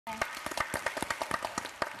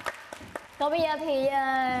Còn bây giờ thì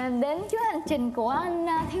đến chuỗi hành trình của anh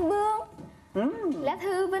Thiên Vương. Lá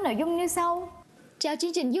thư với nội dung như sau. Chào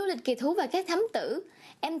chương trình du lịch kỳ thú và các thám tử.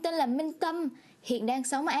 Em tên là Minh Tâm, hiện đang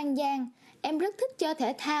sống ở An Giang. Em rất thích chơi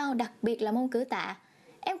thể thao, đặc biệt là môn cử tạ.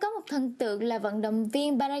 Em có một thần tượng là vận động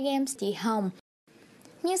viên Baggio chị Hồng.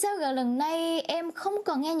 Nhưng sau gần lần này em không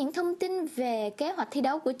còn nghe những thông tin về kế hoạch thi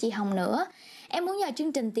đấu của chị Hồng nữa. Em muốn nhờ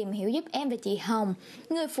chương trình tìm hiểu giúp em về chị Hồng,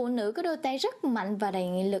 người phụ nữ có đôi tay rất mạnh và đầy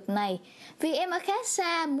nghị lực này. Vì em ở khá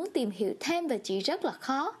xa, muốn tìm hiểu thêm về chị rất là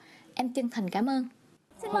khó. Em chân thành cảm ơn.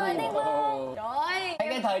 Xin mời Thiên Vương. Trời,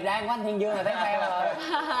 cái thời gian của anh Thiên Vương là thấy fail rồi.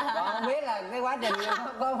 Còn không biết là cái quá trình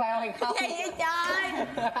có fail hay không. Gì vậy trời?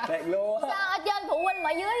 Thiệt luôn. Sao ở trên phụ huynh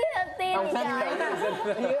mà dưới tiên học sinh trời?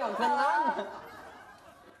 Dưới học sinh lắm.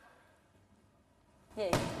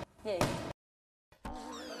 Gì?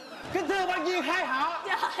 Kính thưa ban viên hai họ.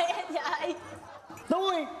 Trời.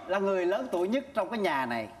 Tôi là người lớn tuổi nhất trong cái nhà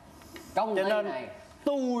này. Công ty cho nên này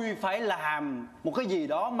tôi phải làm một cái gì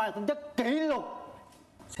đó mang tính chất kỷ luật.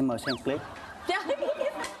 Xin mời xem clip.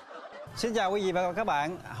 Xin chào quý vị và các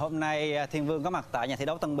bạn. Hôm nay Thiên Vương có mặt tại nhà thi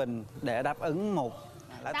đấu Tân Bình để đáp ứng một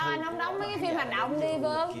lá thư. Sao anh không đóng mấy cái phim hành động đi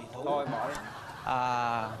Vương? Thôi bỏ.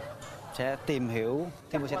 Sẽ tìm hiểu,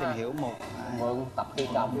 Thiên Vương sẽ tìm hiểu một Vương tập thi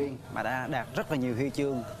trọng viên mà đã đạt rất là nhiều huy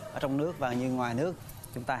chương ở trong nước và như ngoài nước.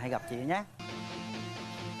 Chúng ta hãy gặp chị nhé.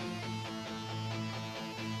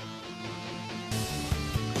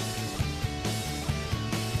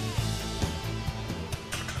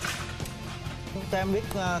 Cho em biết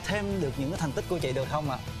thêm được những cái thành tích của chị được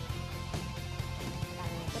không ạ? Thành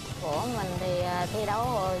tích của mình thì thi đấu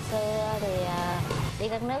hồi xưa thì đi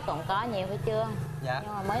các nước cũng có nhiều huy chương. Dạ.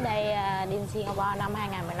 Nhưng mà mới đây đi Singapore năm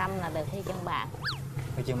 2015 là được huy chương bạc.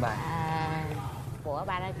 Huy chương bạc Của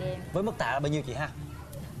Baggio. với mức tạ là bao nhiêu chị ha?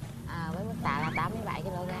 Với mức tạ là 87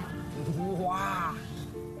 kg. Wow,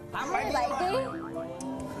 87 kg.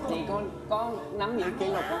 Chị có nắm giữ kỷ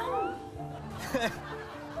lục không?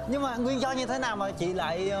 Nhưng mà nguyên do như thế nào mà chị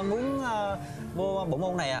lại muốn vô bộ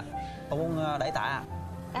môn này ạ? Bộ môn đẩy tạ ạ?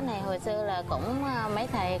 Cái này hồi xưa là cũng mấy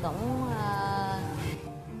thầy cũng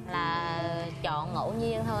là chọn ngẫu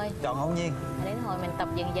nhiên thôi. Chọn ngẫu nhiên. Đến hồi mình tập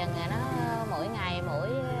dần dần rồi nó mỗi ngày mỗi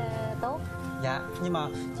tốt. Dạ, nhưng mà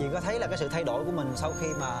chị có thấy là cái sự thay đổi của mình sau khi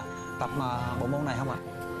mà tập bộ môn này không ạ?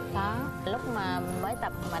 Có, lúc mà mới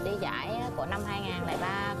tập mà đi giải của năm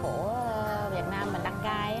 2003 của Việt Nam mình đăng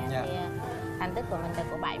cai á, dạ. thì thành tích của mình được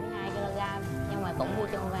của 72 kg nhưng mà cũng huy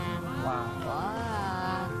chương vàng. Wow. Của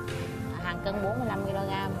hàng cân 45 kg.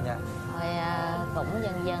 Dạ. Rồi cũng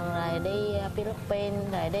dần dần rồi đi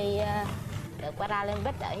Philippines rồi đi được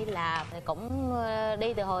Paralympic ở Hy Lạp thì cũng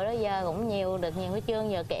đi từ hồi đó giờ cũng được nhiều huy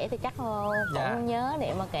chương, giờ kể thì chắc cũng dạ. nhớ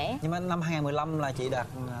để mà kể. Nhưng mà năm 2015 là chị đạt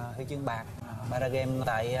huy chương bạc Baggio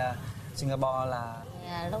tại Singapore là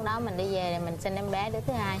lúc đó mình đi về thì mình sinh em bé đứa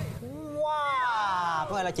thứ hai. Wow,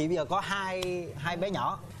 có nghĩa là chị bây giờ có hai bé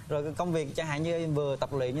nhỏ. Rồi công việc chẳng hạn như vừa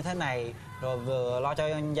tập luyện như thế này rồi vừa lo cho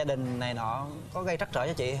gia đình này nọ có gây trắc trở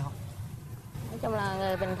cho chị không? Nói chung là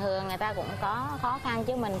người bình thường người ta cũng có khó khăn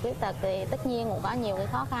chứ mình khuyết tật thì tất nhiên cũng có nhiều cái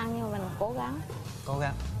khó khăn nhưng mà mình cố gắng. Cố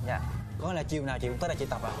gắng, dạ. Có nghĩa là chiều nào chị cũng tới đây chị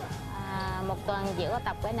tập ạ? Một tuần chỉ có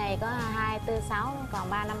tập cái này có 2, 4, 6, còn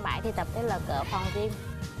 3, 5, 7 thì tập cái là ở phòng gym.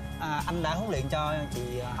 Anh đã huấn luyện cho chị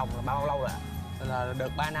Hồng là bao lâu rồi ạ? Là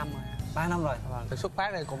được 3 năm rồi. 3 năm rồi. Từ xuất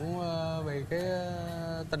phát này cũng vì cái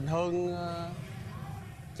tình thương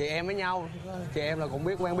chị em với nhau. Chị em là cũng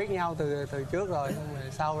quen biết nhau từ trước rồi. Xong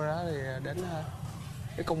rồi sau đó thì đến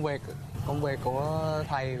cái công việc của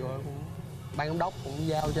thầy của ban giám đốc cũng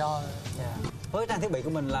giao cho. Yeah. Với trang thiết bị của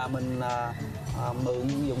mình là mình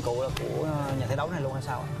mượn dụng cụ là của nhà thi đấu này luôn hay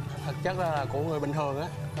sao? Thực chất là của người bình thường á,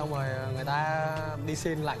 xong rồi người ta đi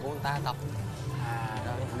xin lại của người ta tập.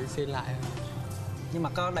 Rồi đi xin lại. Nhưng mà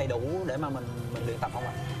có đầy đủ để mà mình luyện tập không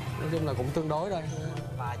ạ? Nói chung là cũng tương đối thôi.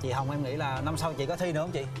 Và chị Hồng em nghĩ là năm sau chị có thi nữa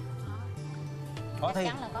không chị? Có thi.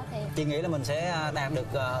 Chắc chắn là có thi. Chị nghĩ là mình sẽ đạt được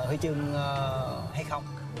huy chương hay không?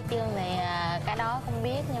 Huy chương thì cái đó không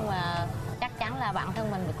biết nhưng mà chắc chắn là bản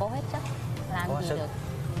thân mình phải cố hết sức làm gì được.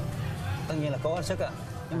 Tất nhiên là cố hết sức ạ.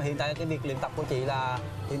 Nhưng mà hiện tại cái việc luyện tập của chị là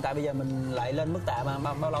hiện tại bây giờ mình lại lên mức tạ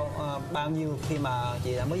mà bao nhiêu khi mà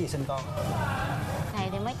chị đã mới vừa sinh con? Thầy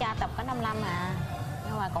thì mới cho tập có 55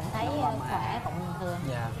 nhưng mà cũng thấy khỏe cũng bình thường.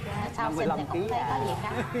 Dạ. Sau sinh thì cũng thấy có gì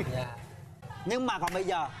khác. Dạ. Nhưng mà còn bây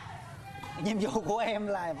giờ nhiệm vụ của em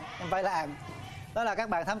là em phải làm đó là các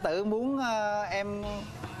bạn thám tử muốn em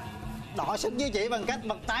đọ sức với chị bằng cách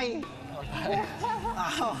bật tay.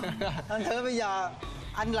 Anh thử bây giờ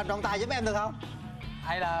anh làm trọng tài giúp em được không?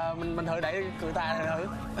 Hay là mình thử đẩy cự tài thử.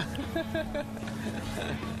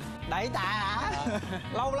 Đẩy tạ hả?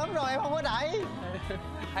 Lâu lắm rồi em không có đẩy.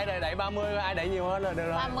 Ai đẩy 30, ai đẩy nhiều hơn là được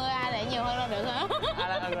rồi. 30 ai đẩy nhiều hơn là được hả?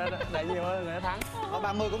 Ai đẩy nhiều hơn là người thắng.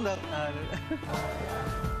 30 cũng được.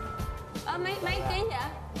 Mấy ký vậy?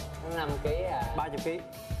 5 kg à. 30 kg.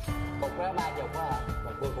 Cục đó 30 á.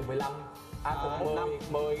 Một người cục 15. À, cục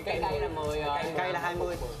 10. Cây là 10 rồi. Cây là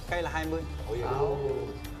 20. Cây là 20.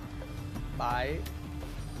 7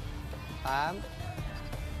 8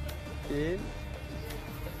 9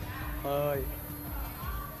 10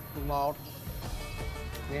 11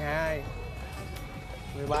 12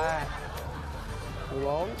 13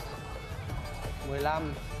 14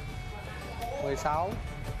 15 16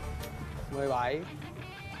 17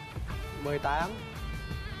 18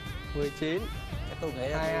 19 Tôi nghĩ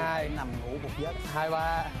là 22 nằm ngủ một giấc.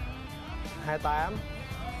 23 28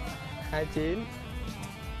 29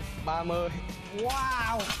 30.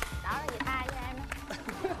 Wow. Đó là gì tay cho em.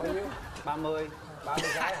 Bao nhiêu? 30.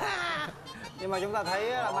 36 hả? Nhưng mà chúng ta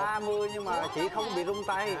thấy là 30 nhưng mà chị không bị rung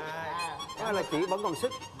tay. Đó là chị vẫn còn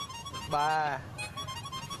sức. 3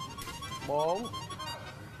 4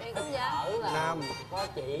 Thì cũng vậy. 5 Có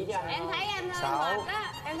chỉ cho Em thấy em hơi 6 mệt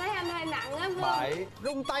á. Em thấy em hơi nặng á Phương. 7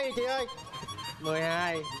 Rung tay chị ơi.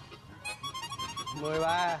 12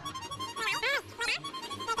 13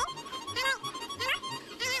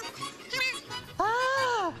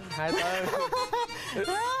 24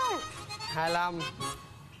 25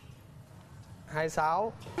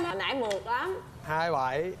 26 Hồi nãy mượt lắm.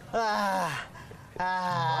 27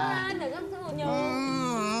 Anh đừng có thua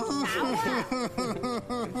nhường. Xạo quá.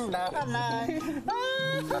 Đỡ anh ơi.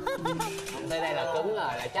 đây là cứng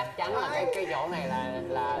rồi, là chắc chắn là cái chỗ này là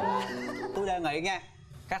Tôi đề nghị nha,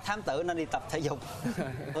 các thám tử nên đi tập thể dục.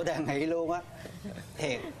 Tôi đề nghị luôn á.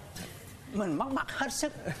 Thiệt, mình mất mặt hết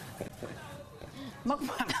sức. Mất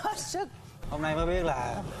mặt hết sức. Hôm nay mới biết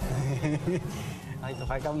là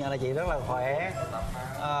phải công nhận là chị rất là khỏe.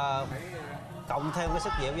 Cộng thêm cái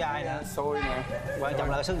sức dẻo dai nữa. xôi nè. Quan trọng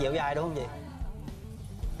là cái sức dẻo dai đúng không chị?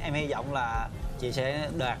 Em hy vọng là chị sẽ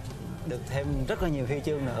đạt được thêm rất là nhiều huy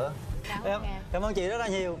chương nữa. Cảm ơn chị rất là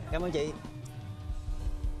nhiều. Cảm ơn chị.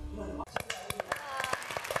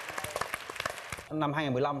 Năm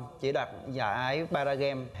 2015 chị đạt giải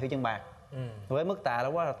Paragame huy chương bạc. Với mức tạ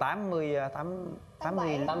lúc đó là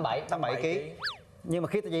 87 kg. Nhưng mà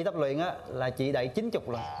khi chị tập luyện á là chị đẩy 90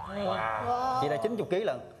 lần. Chị đẩy 90 kg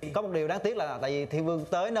lần. Có một điều đáng tiếc là tại vì Thiên Vương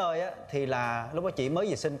tới nơi á thì là lúc đó chị mới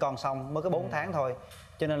vừa sinh con xong, mới có 4 tháng thôi.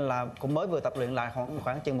 Cho nên là cũng mới vừa tập luyện lại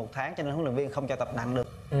khoảng chừng 1 tháng, cho nên huấn luyện viên không cho tập nặng được.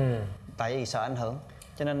 Tại vì sợ ảnh hưởng.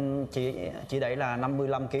 Cho nên chị đẩy là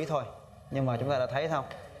 55 kg thôi. Nhưng mà chúng ta đã thấy không?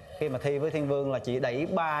 Khi mà thi với Thiên Vương là chị đẩy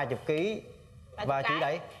 30 kg và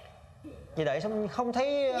chị đẩy xong không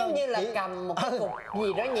thấy giống như là cầm một cái cục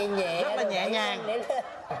gì đó nhẹ nhẹ, rất là nhẹ nhàng.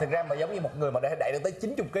 Thực ra mà giống như một người mà đã đẩy được tới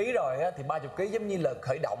 90 kg rồi á thì 30 kg giống như là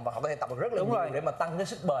khởi động và họ có thể tập được rất là nhiều để mà tăng cái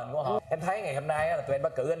sức bền của họ. Em thấy ngày hôm nay á là tụi em đã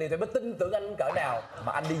cử anh đi, tụi em mới tin tưởng anh cỡ nào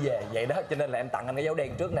mà anh đi về vậy đó, cho nên là em tặng anh cái dấu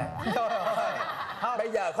đen trước nè.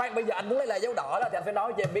 Bây giờ anh muốn lấy lại dấu đỏ đó thì anh phải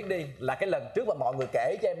nói cho em biết đi, là cái lần trước mà mọi người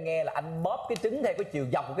kể cho em nghe là anh bóp cái trứng theo cái chiều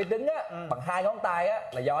dọc của cái trứng á bằng 2 ngón tay á,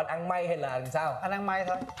 là do anh ăn may hay là sao? Anh ăn may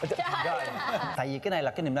thôi. Rồi. Tại vì cái này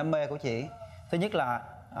là cái niềm đam mê của chị. Thứ nhất là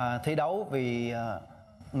thi đấu vì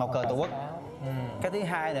màu cờ tổ quốc. Cái thứ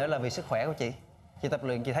hai nữa là vì sức khỏe của chị. Chị tập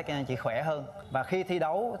luyện chị thấy chị khỏe hơn. Và khi thi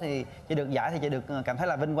đấu thì chị được giải thì chị được cảm thấy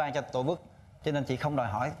là vinh quang cho tổ quốc. Cho nên chị không đòi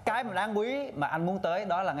hỏi. Cái mà đáng quý mà anh muốn tới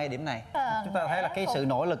đó là ngay điểm này. Chúng ta thấy là cái sự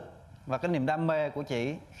nỗ lực và cái niềm đam mê của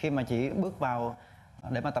chị khi mà chị bước vào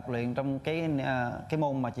để mà tập luyện trong cái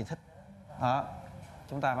môn mà chị thích. Đó.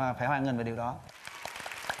 Chúng ta phải hoan nghênh về điều đó.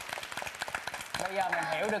 Bây giờ mình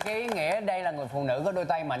hiểu được cái ý nghĩa đây là người phụ nữ có đôi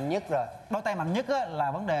tay mạnh nhất rồi. Đôi tay mạnh nhất á,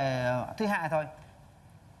 là vấn đề thứ hai thôi.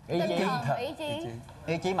 Ý chí.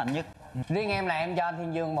 Ý chí mạnh nhất. Riêng em là em cho anh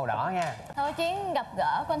Thiên Vương màu đỏ nha. Sau chuyến gặp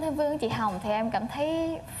gỡ của anh Thiên Vương chị Hồng thì em cảm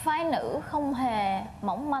thấy phái nữ không hề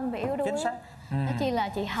mỏng manh và yếu đuối. Chính xác. Nói chi là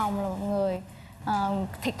chị Hồng là một người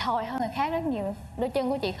thiệt thòi hơn người khác rất nhiều. Đôi chân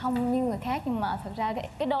của chị không như người khác, nhưng mà thật ra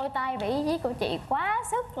cái đôi tay và ý chí của chị quá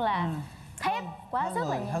sức là thép, quá sức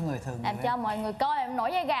là hơn người thường. làm cho mọi người coi em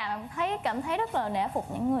nổi da gà, em cảm thấy rất là nể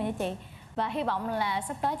phục những người như chị. Và hy vọng là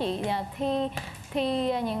sắp tới chị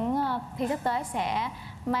thi sắp tới sẽ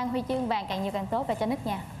mang huy chương vàng càng nhiều càng tốt về cho nước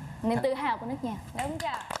nhà, niềm tự hào của nước nhà. Đúng chưa?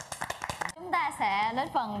 Chúng ta sẽ đến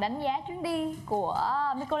phần đánh giá chuyến đi của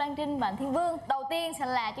Miko Lan Trinh và Thiên Vương. Đầu tiên sẽ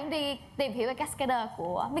là chuyến đi tìm hiểu về Cascadeur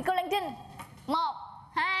của Miko Lan Trinh. 1,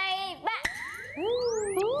 2, 3.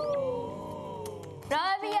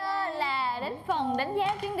 Rồi bây giờ là đến phần đánh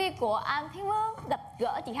giá chuyến đi của anh Thiên Vương gặp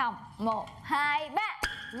gỡ chị Hồng. 1, 2, 3.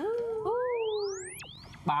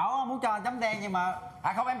 Bảo muốn cho chấm đen nhưng mà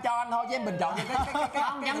À không, em cho anh thôi chứ em bình chọn cho cái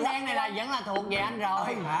Không, chấm đen này là vẫn là thuộc về anh rồi.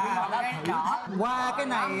 Còn cái đỏ. Qua cái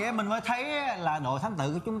này á, mình mới thấy là đội thám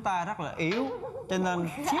tử của chúng ta rất là yếu, cho nên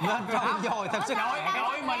cho dồi thật sức khỏe.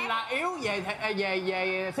 Đội mình là yếu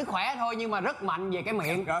về sức khỏe thôi, nhưng mà rất mạnh về cái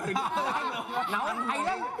miệng. Nói hay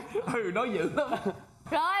lắm. Nói dữ lắm.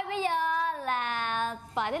 Rồi bây giờ là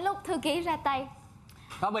phải đến lúc thư ký ra tay.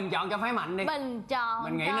 Thôi bình chọn cho phái mạnh đi. Bình chọn.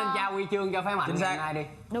 Mình nghĩ nên trao huy chương cho phái mạnh ngày nay đi.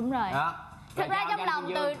 Đúng rồi. Đó. Thực ra trong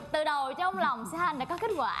lòng từ đầu trong lòng Sĩ Thanh đã có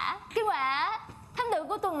kết quả. Kết quả thám tử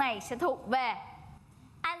của tuần này sẽ thuộc về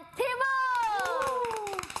anh Thiên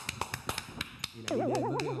Vương. Chúc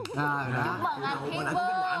mừng anh Thiên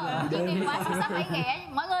Vương. Chương trình quá xuất sắc ý nghĩa.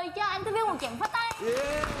 Mọi người cho anh Thiên Vương một tràng pháo tay.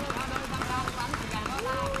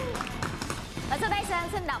 Và sau đây Sĩ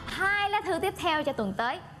xin đọc 2 lá thư tiếp theo cho tuần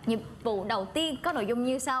tới. Nhiệm vụ đầu tiên có nội dung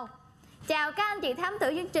như sau. Chào các anh chị thám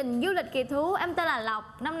tử chương trình Du lịch Kỳ Thú. Em tên là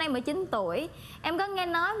Lộc, năm nay 19 tuổi. Em có nghe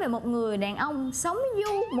nói về một người đàn ông sống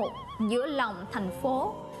du mục giữa lòng thành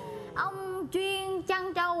phố. Ông chuyên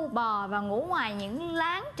chăn trâu, bò và ngủ ngoài những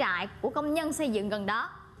láng trại của công nhân xây dựng gần đó.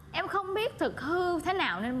 Em không biết thực hư thế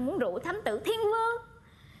nào nên muốn rủ thám tử Thiên Vương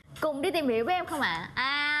cùng đi tìm hiểu với em không ạ?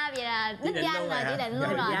 À, vậy là đích danh rồi, chỉ định luôn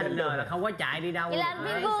rồi. Danh rồi là không có chạy đi đâu. Vậy là anh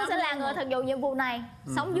Thiên Vương sẽ là người thực dụng nhiệm vụ này.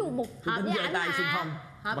 Sống du mục. Hợp với ảnh mà.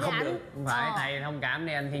 Hợp với ảnh. Không phải, thầy thông cảm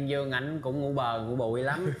đi anh Thiên Vương, ảnh cũng ngủ bờ ngủ bụi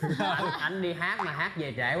lắm. Ảnh đi hát mà hát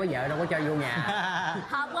về trễ quá, vợ đâu có cho vô nhà.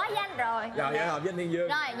 Hợp quá danh rồi. Rồi vậy hợp với anh Thiên Vương.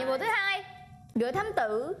 Rồi nhiệm vụ thứ 2, gửi thám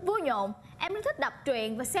tử vui nhộn. Em rất thích đọc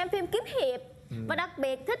truyện và xem phim kiếm hiệp, và đặc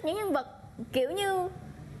biệt thích những nhân vật kiểu như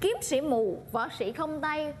kiếm sĩ mù, võ sĩ không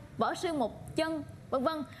tay, võ sư một chân, vân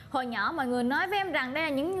vân. Hồi nhỏ mọi người nói với em rằng đây là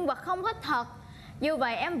những nhân vật không có thật. Dù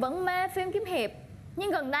vậy em vẫn mê phim kiếm hiệp.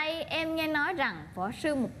 Nhưng gần đây em nghe nói rằng võ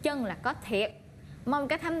sư một chân là có thiệt. Mong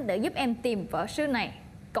các thám tử giúp em tìm võ sư này.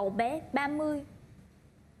 Cậu bé 30.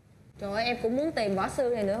 Trời ơi, em cũng muốn tìm võ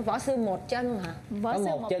sư này nữa. Võ sư một chân hả? Võ sư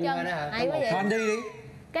một chân. thôi đó hả? Hay quá vậy. Anh đi đi.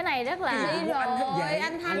 Cái này rất là... Đi rồi,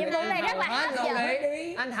 anh Thanh. Nhiệm vụ này rất là hấp dẫn.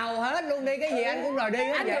 Anh thầu hết luôn đi, cái gì anh cũng đòi đi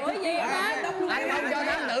hết. Anh gửi gì hết. Anh không cho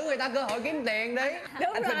thám tử người ta cơ hội kiếm tiền đi.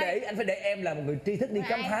 Anh phải để em là một người tri thức đi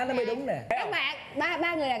khám phá nó mới đúng nè. Các bạn,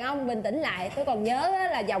 ba người đàn ông bình tĩnh lại. Tôi còn nhớ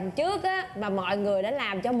là vòng trước á, mà mọi người đã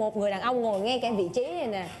làm cho một người đàn ông ngồi ngay cái vị trí này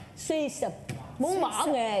nè suy sụp, muốn bỏ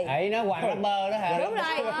nghề. Ấy nó Hoàng Rapper đó hả? Đúng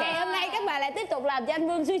rồi, ngày hôm nay các bạn lại tiếp tục làm cho anh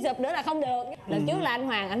Vương suy sụp nữa là không được. Lần trước là anh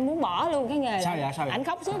Hoàng, anh muốn bỏ luôn cái nghề. Sao vậy? Anh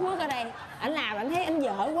khóc sướt mướt ở đây. Anh làm, anh thấy anh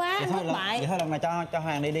dở quá, anh thất bại. Vậy thôi lần này cho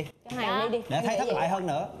Hoàng đi. Cho Hoàng đi. Để thấy thất bại hơn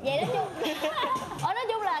nữa. Vậy nói chung nói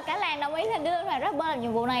chung là cả làng đồng ý là đưa Hoàng Rapper làm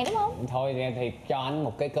nhiệm vụ này đúng không? Thôi thì cho anh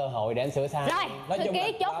một cái cơ hội để anh sửa sai. Rồi, thư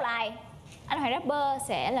ký chốt lại. Anh Hoàng Rapper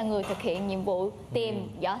sẽ là người thực hiện nhiệm vụ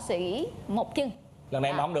tìm võ sĩ một chân. Lần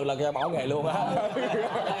này mà không được là cho bỏ nghề luôn á.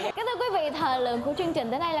 Kính thưa quý vị, thời lượng của chương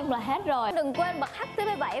trình đến đây là hết rồi. Đừng quên bật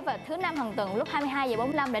HTV7 vào thứ 5 hàng tuần lúc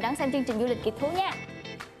 22h45 để đón xem chương trình Du lịch Kỳ Thú nha.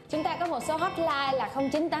 Chúng ta có một số hotline là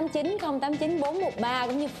 0989 089 413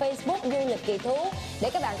 cũng như Facebook Du lịch Kỳ Thú. Để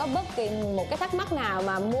các bạn có bất kỳ một cái thắc mắc nào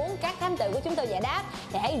mà muốn các thám tử của chúng tôi giải đáp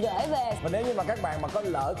thì hãy gửi về. Và nếu như mà các bạn mà có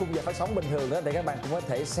lỡ khung giờ phát sóng bình thường đó thì các bạn cũng có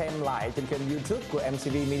thể xem lại trên kênh YouTube của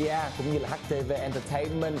MTV Media cũng như là HTV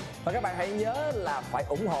Entertainment. Và các bạn hãy nhớ là phải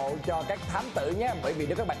ủng hộ cho các thám tử nhé. Bởi vì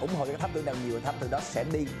nếu các bạn ủng hộ cho các thám tử nào nhiều, thám tử đó sẽ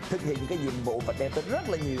đi thực hiện những cái nhiệm vụ và đem tới rất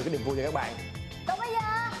là nhiều cái niềm vui cho các bạn. Còn bây giờ,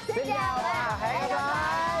 xin chào và hẹn gặp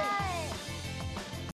lại.